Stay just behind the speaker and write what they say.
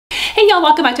y'all,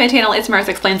 welcome back to my channel. It's Marissa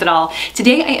Explains It All.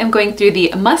 Today I am going through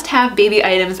the must-have baby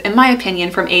items, in my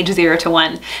opinion, from age 0 to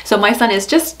 1. So my son is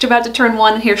just about to turn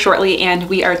 1 here shortly, and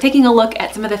we are taking a look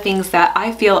at some of the things that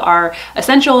I feel are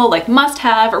essential, like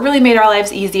must-have, or really made our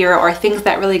lives easier, or things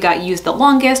that really got used the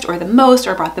longest or the most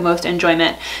or brought the most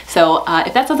enjoyment. So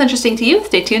if that sounds interesting to you,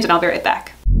 stay tuned and I'll be right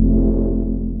back.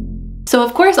 So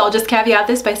of course, I'll just caveat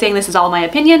this by saying this is all my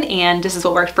opinion and this is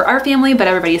what worked for our family, but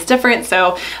everybody's different.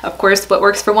 So of course, what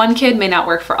works for one kid may not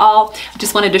work for all. I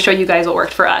just wanted to show you guys what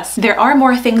worked for us. There are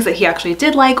more things that he actually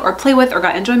did like or play with or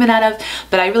got enjoyment out of,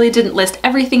 but I really didn't list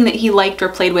everything that he liked or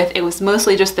played with. It was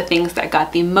mostly just the things that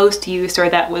got the most use or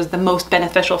that was the most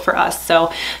beneficial for us.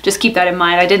 So just keep that in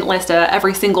mind. I didn't list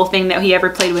every single thing that he ever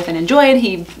played with and enjoyed.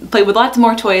 He played with lots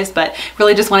more toys, but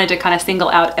really just wanted to kind of single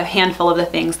out a handful of the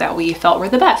things that we felt were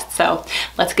the best. So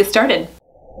let's get started.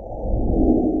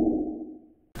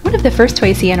 One of the first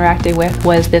toys he interacted with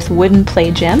was this wooden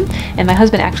play gym, and my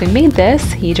husband actually made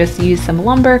this. He just used some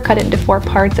lumber, cut it into 4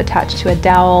 parts, attached to a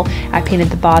dowel. I painted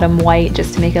the bottom white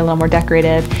just to make it a little more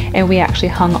decorative, and we actually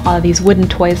hung all of these wooden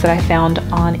toys that I found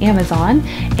on Amazon,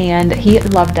 and he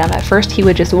loved them. At first he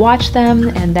would just watch them,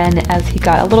 and then as he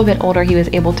got a little bit older he was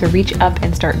able to reach up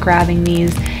and start grabbing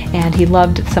these, and he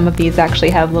loved some of these actually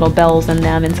have little bells in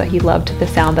them, and so he loved the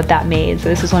sound that that made. So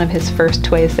this is one of his first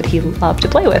toys that he loved to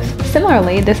play with.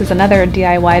 Similarly, this is another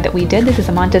DIY that we did. This is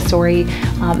a Montessori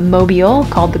mobile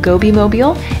called the Gobi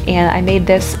Mobile, and I made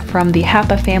this from the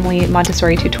Hapa Family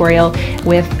Montessori tutorial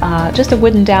with just a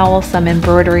wooden dowel, some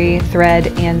embroidery thread,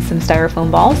 and some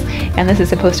styrofoam balls. And this is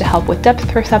supposed to help with depth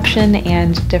perception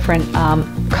and different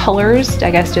colors,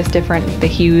 I guess just the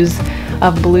hues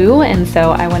of blue. And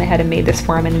so I went ahead and made this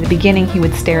for him, and in the beginning he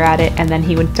would stare at it and then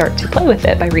he would start to play with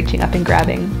it by reaching up and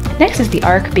grabbing. Next is the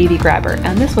Arc Baby Grabber,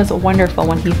 and this was wonderful.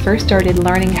 When he first started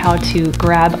learning how to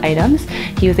grab items,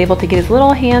 he was able to get his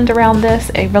little hand around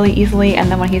this really easily, and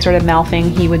then when he started mouthing,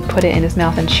 he would put it in his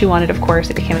mouth and chew on it. Of course,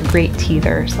 it became a great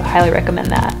teether, so I highly recommend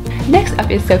that. Next up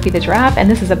is Sophie the Giraffe, and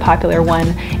this is a popular one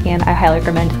and I highly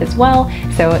recommend it as well.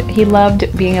 So he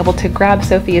loved being able to grab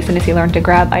Sophie as soon as he learned to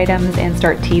grab items and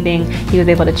start teething. He was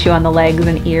able to chew on the legs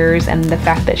and ears, and the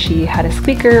fact that she had a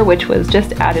squeaker, which was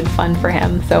just added fun for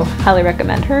him, so highly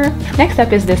recommend her. Next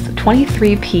up is this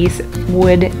 23-piece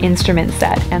wood instrument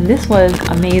set, and this was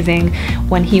amazing.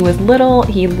 When he was little,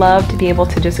 he loved to be able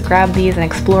to just grab these and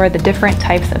explore the different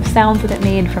types of sounds that it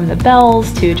made, from the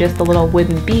bells to just the little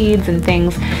wooden beads and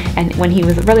things. And when he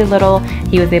was really little,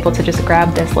 he was able to just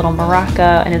grab this little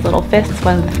maraca in his little fists,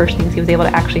 one of the first things he was able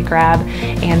to actually grab.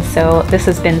 And so this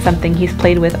has been something he's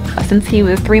played with since he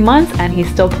was 3 months, and he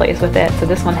still plays with it. So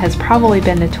this one has probably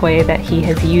been the toy that he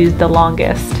has used the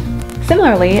longest.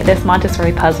 Similarly, this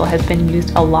Montessori puzzle has been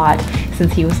used a lot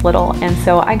since he was little, and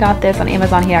so I got this on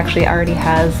Amazon. He actually already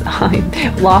has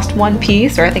lost one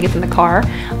piece, or I think it's in the car.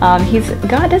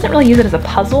 Doesn't really use it as a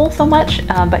puzzle so much,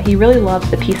 but he really loves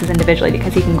the pieces individually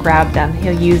because he can grab them.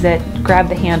 He'll use it, grab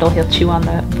the handle, he'll chew on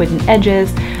the wooden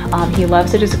edges. He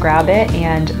loves to just grab it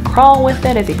and crawl with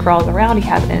it as he crawls around. He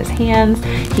has it in his hands.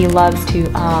 He loves to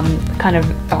kind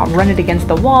of run it against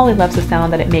the wall. He loves the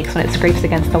sound that it makes when it scrapes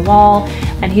against the wall,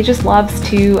 and he just loves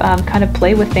to kind of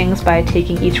play with things by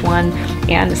taking each one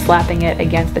and slapping it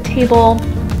against the table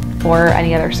or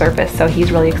any other surface. So he's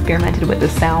really experimented with the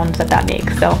sound that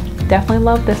makes. So definitely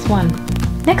love this one.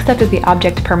 Next up is the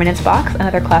Object Permanence Box,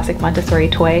 another classic Montessori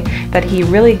toy that he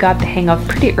really got the hang of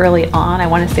pretty early on. I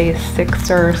want to say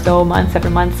 6 or so months,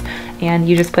 7 months. And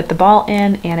you just put the ball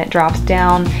in and it drops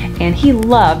down, and he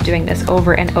loved doing this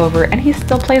over and over, and he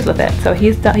still plays with it. So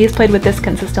he's played with this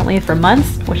consistently for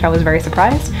months, which I was very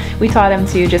surprised. We taught him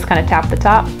to just kind of tap the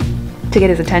top to get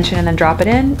his attention and then drop it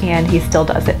in, and he still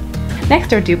does it.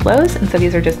 Next are Duplos, and so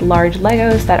these are just large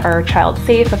Legos that are child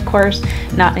safe, of course,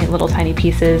 not in little tiny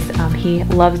pieces. He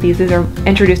loves these. These are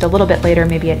introduced a little bit later,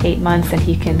 maybe at 8 months, and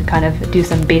he can kind of do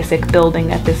some basic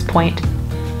building at this point.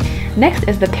 Next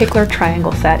is the Pickler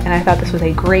Triangle set, and I thought this was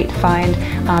a great find.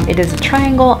 It is a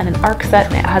triangle and an arc set,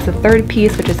 and it has a 3rd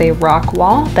piece, which is a rock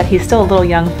wall that he's still a little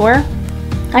young for.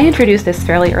 I introduced this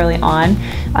fairly early on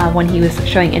when he was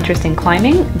showing interest in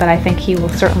climbing, but I think he will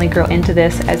certainly grow into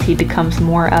this as he becomes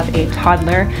more of a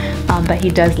toddler, but he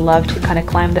does love to kind of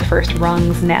climb the first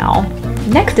rungs now.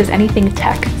 Next is anything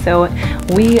tech. So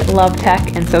we love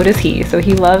tech, and so does he. So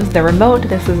he loves the remote.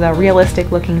 This is a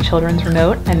realistic looking children's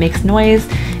remote that makes noise.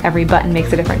 Every button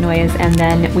makes a different noise. And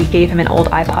then we gave him an old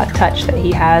iPod Touch that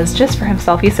he has just for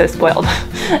himself. He's so spoiled.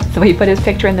 So we put his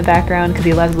picture in the background because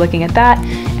he loves looking at that.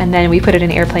 And then we put it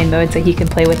in airplane mode so he can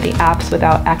play with the apps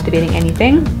without activating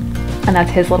anything. And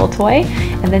that's his little toy.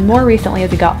 And then more recently,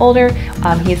 as he got older,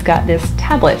 he's got this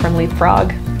tablet from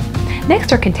Leapfrog.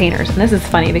 Next are containers, and this is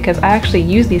funny because I actually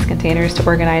use these containers to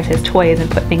organize his toys and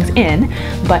put things in,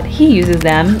 but he uses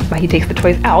them, he takes the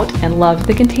toys out and loves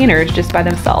the containers just by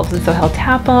themselves, and so he'll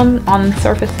tap them on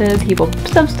surfaces, he will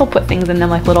still put things in them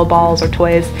like little balls or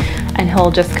toys, and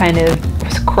he'll just kind of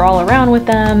crawl around with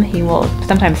them, he will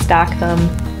sometimes stack them,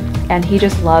 and he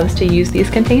just loves to use these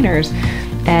containers.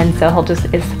 And so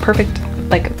it's perfect,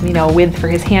 like, you know, width for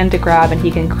his hand to grab, and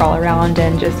he can crawl around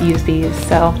and just use these.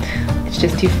 So it's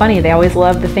just too funny. They always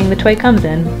love the thing the toy comes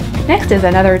in. Next is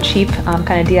another cheap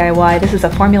kind of DIY. This is a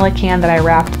formula can that I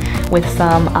wrapped with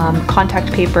some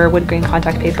contact paper, wood grain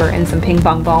contact paper, and some ping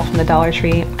pong ball from the Dollar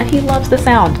Tree, and he loves the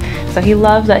sound. So he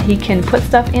loves that he can put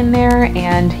stuff in there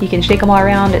and he can shake them all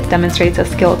around. It demonstrates a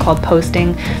skill called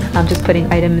posting, just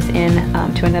putting items in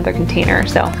to another container.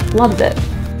 So loves it.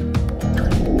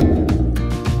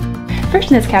 First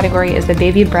in this category is the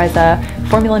Baby Brezza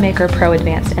Formula Maker Pro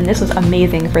Advanced, and this was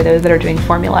amazing for those that are doing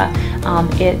formula.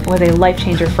 It was a life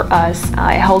changer for us.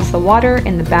 It holds the water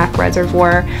in the back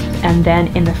reservoir, and then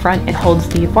in the front it holds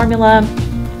the formula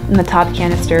in the top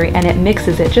canister, and it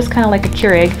mixes it just kind of like a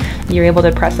Keurig. You're able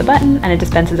to press a button and it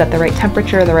dispenses at the right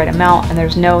temperature, the right amount, and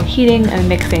there's no heating and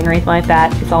mixing or anything like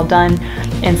that. It's all done.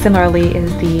 And similarly is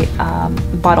the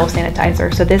bottle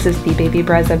sanitizer. So this is the Baby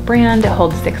Brezza brand. It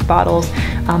holds 6 bottles,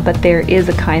 but there is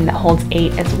a kind that holds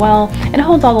 8 as well. And it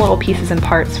holds all the little pieces and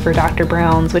parts for Dr.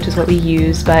 Brown's, which is what we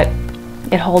use, but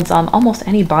it holds almost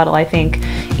any bottle, I think.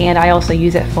 And I also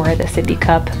use it for the sippy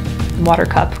cup, water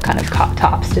cup kind of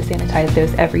tops to sanitize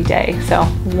those every day. So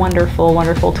wonderful,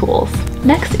 wonderful tools.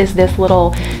 Next is this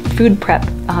little food prep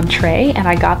tray, and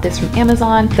I got this from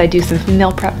Amazon because I do some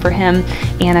meal prep for him,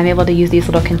 and I'm able to use these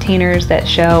little containers that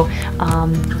show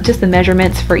just the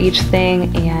measurements for each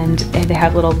thing, and they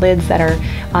have little lids that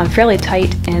are fairly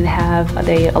tight and have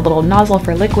a little nozzle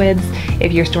for liquids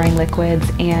if you're storing liquids,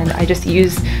 and I just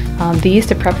use these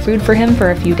to prep food for him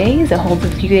for a few days. It holds a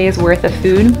few days worth of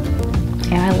food,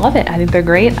 and I love it. I think they're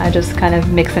great. I just kind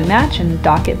of mix and match and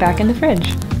dock it back in the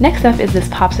fridge. Next up is this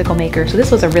popsicle maker. So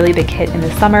this was a really big hit in the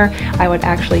summer. I would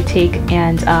actually take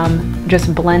and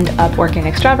just blend up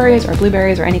organic strawberries or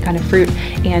blueberries or any kind of fruit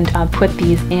and put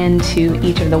these into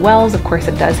each of the wells. Of course,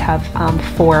 it does have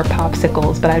 4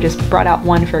 popsicles, but I just brought out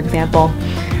one, for example.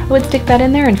 I would stick that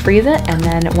in there and freeze it, and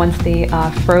then once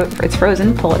it's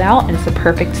frozen, pull it out, and it's the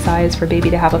perfect size for baby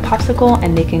to have a popsicle,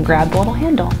 and they can grab the little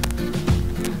handle.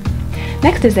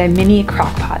 Next is a mini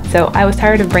crock pot. So I was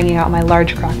tired of bringing out my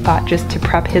large crock pot just to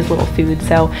prep his little food.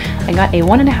 So I got a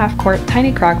 1.5 quart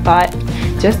tiny crock pot,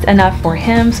 just enough for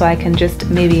him so I can just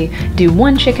maybe do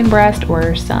 1 chicken breast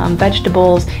or some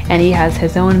vegetables, and he has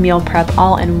his own meal prep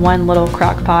all in one little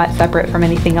crock pot separate from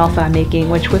anything else that I'm making,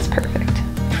 which was perfect.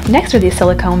 Next are these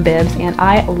silicone bibs, and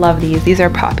I love these. These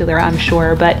are popular, I'm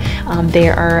sure, but they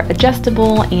are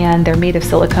adjustable and they're made of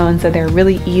silicone, so they're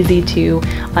really easy to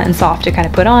and soft to kind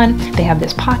of put on. They have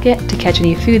this pocket to catch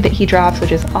any food that he drops,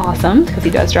 which is awesome because he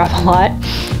does drop a lot.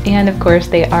 And of course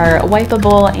they are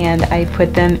wipeable, and I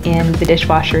put them in the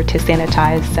dishwasher to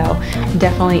sanitize, so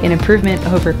definitely an improvement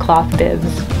over cloth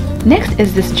bibs. Next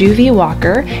is this Joovy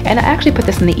walker, and I actually put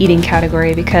this in the eating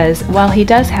category because while he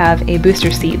does have a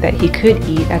booster seat that he could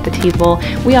eat at the table,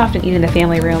 we often eat in the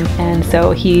family room, and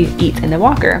so he eats in the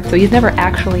walker. So he's never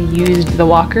actually used the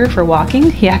walker for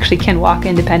walking. He actually can walk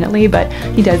independently, but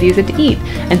he does use it to eat.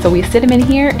 And so we sit him in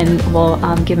here and we'll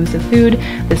give him some food.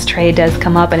 This tray does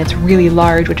come up and it's really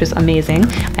large, which is amazing.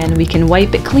 And we can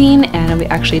wipe it clean and we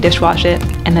actually dishwash it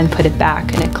and then put it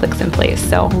back and it clicks in place.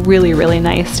 So really, really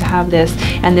nice to have this.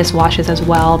 And this washes as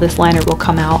well. This liner will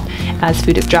come out as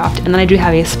food is dropped. And then I do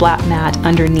have a splat mat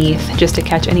underneath just to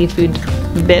catch any food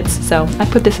bits. So I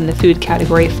put this in the food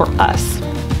category for us.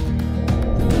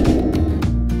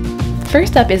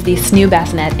 First up is the Snoo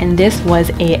bassinet, and this was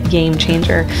a game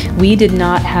changer. We did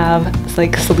not have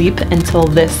sleep until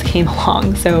this came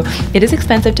along. So it is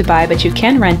expensive to buy, but you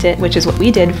can rent it, which is what we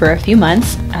did for a few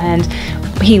months, and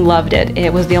he loved it.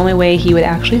 It was the only way he would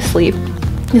actually sleep.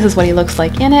 This is what he looks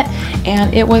like in it,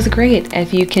 and it was great.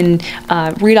 If you can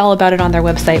read all about it on their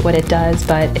website, what it does,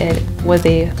 but it was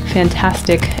a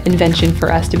fantastic invention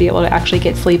for us to be able to actually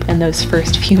get sleep in those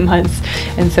first few months.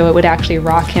 And so it would actually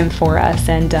rock him for us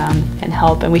and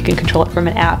help, and we can control it from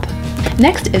an app.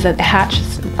 Next is a Hatch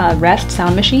Rest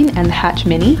sound machine and the Hatch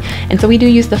Mini. And so we do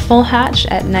use the full Hatch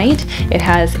at night. It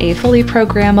has a fully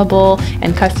programmable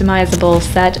and customizable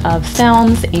set of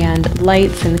sounds and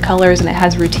lights and colors, and it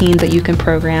has routines that you can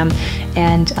program.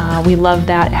 and we love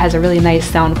that. It has a really nice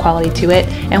sound quality to it,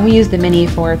 and we use the Mini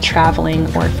for traveling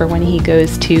or for when he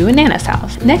goes to Nana's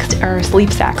house. Next are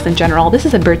sleep sacks in general. This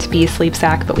is a Burt's Bees sleep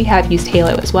sack, but we have used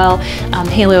Halo as well.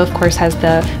 Halo, of course, has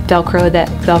the Velcro that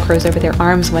Velcros over their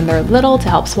arms when they're little to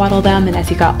help swaddle them, and as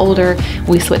he got older,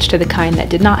 we switched to the kind that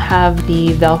did not have the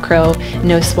Velcro.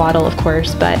 No swaddle, of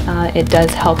course, but it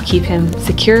does help keep him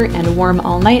secure and warm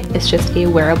all night. It's just a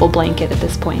wearable blanket at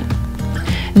this point.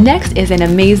 Next is an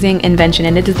amazing invention,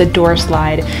 and it is the door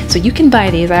slide. So you can buy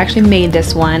these. I actually made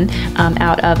this one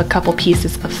out of a couple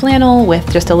pieces of flannel with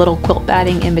just a little quilt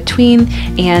batting in between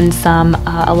and some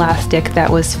elastic that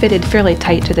was fitted fairly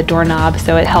tight to the doorknob,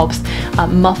 so it helps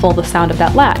muffle the sound of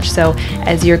that latch. So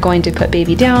as you're going to put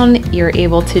baby down, you're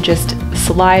able to just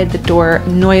slide the door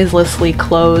noiselessly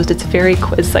closed.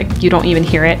 It's like you don't even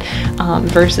hear it,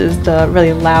 versus the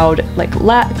really loud like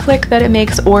lat click that it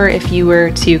makes, or if you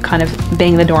were to kind of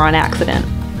bang the door on accident.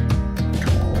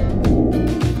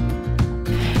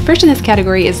 First in this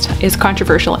category is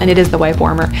controversial, and it is the wipe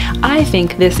warmer. I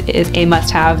think this is a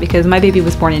must-have because my baby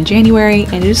was born in January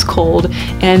and it is cold,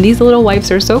 and these little wipes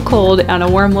are so cold on a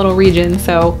warm little region,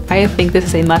 so I think this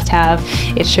is a must-have.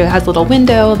 It has a little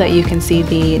window that you can see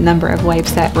the number of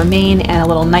wipes that remain and a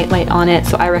little nightlight on it,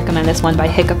 so I recommend this one by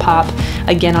Hiccapop,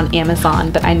 again on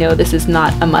Amazon, but I know this is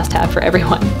not a must-have for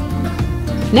everyone.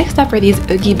 Next up are these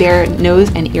Oogie Bear nose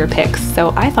and ear picks. So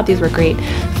I thought these were great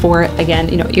for, again,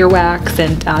 earwax,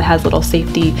 and has a little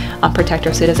safety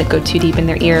protector so it doesn't go too deep in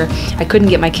their ear. I couldn't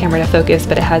get my camera to focus,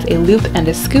 but it has a loop and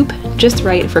a scoop just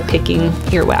right for picking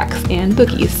earwax and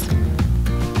boogies.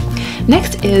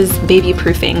 Next is baby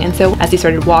proofing, and so as he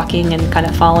started walking and kind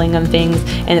of falling on things,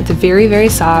 and it's very, very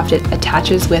soft. It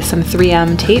attaches with some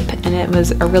 3M tape, and it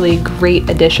was a really great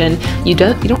addition. You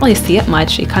don't really see it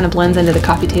much. It kind of blends into the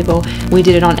coffee table. We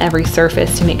did it on every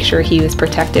surface to make sure he was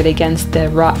protected against the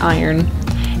wrought iron.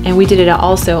 And we did it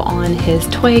also on his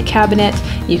toy cabinet.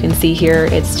 You can see here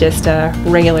it's just a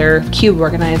regular cube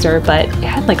organizer, but it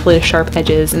had like little sharp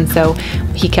edges, and so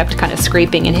he kept kind of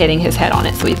scraping and hitting his head on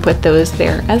it, so we put those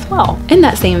there as well. In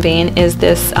that same vein is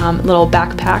this little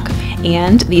backpack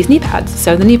and these knee pads.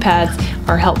 So the knee pads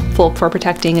are helpful for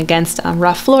protecting against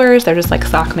rough floors. They're just like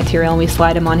sock material, and we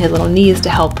slide them on his little knees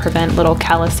to help prevent little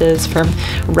calluses from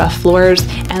rough floors.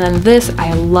 And then this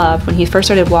I love. When he first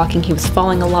started walking, he was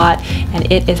falling a lot,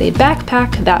 and it is a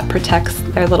backpack that protects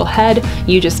their little head.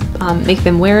 You just make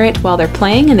them wear it while they're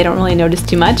playing, and they don't really notice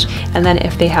too much. And then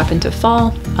if they happen to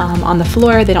fall on the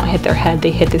floor, they don't hit their head,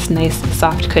 they hit this nice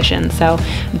soft cushion. So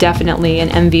definitely an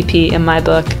MVP in my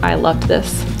book. I loved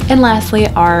this. And lastly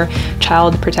are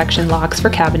child protection locks for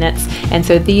cabinets, and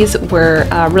so these were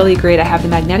really great. I have the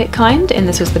magnetic kind, and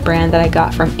this was the brand that I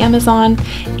got from Amazon,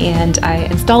 and I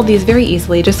installed these very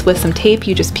easily just with some tape.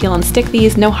 You just peel and stick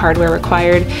these, no hardware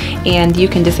required, and you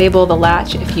can disable the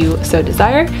latch if you so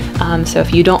desire. So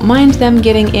if you don't mind them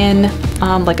getting in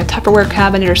like a Tupperware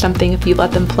cabinet or something, if you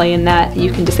let them play in that,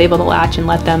 you can disable the latch and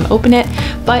let them open it.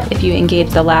 But if you engage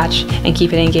the latch and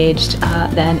keep it engaged,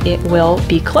 then it will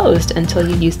be closed until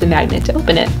you use the magnet to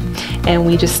open it. And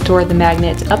we just store the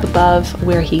magnet up above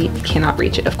where he cannot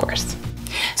reach it, of course.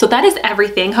 So that is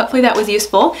everything. Hopefully that was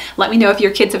useful. Let me know if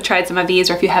your kids have tried some of these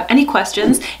or if you have any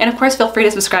questions. And of course, feel free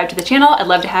to subscribe to the channel. I'd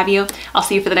love to have you. I'll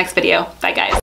see you for the next video. Bye guys.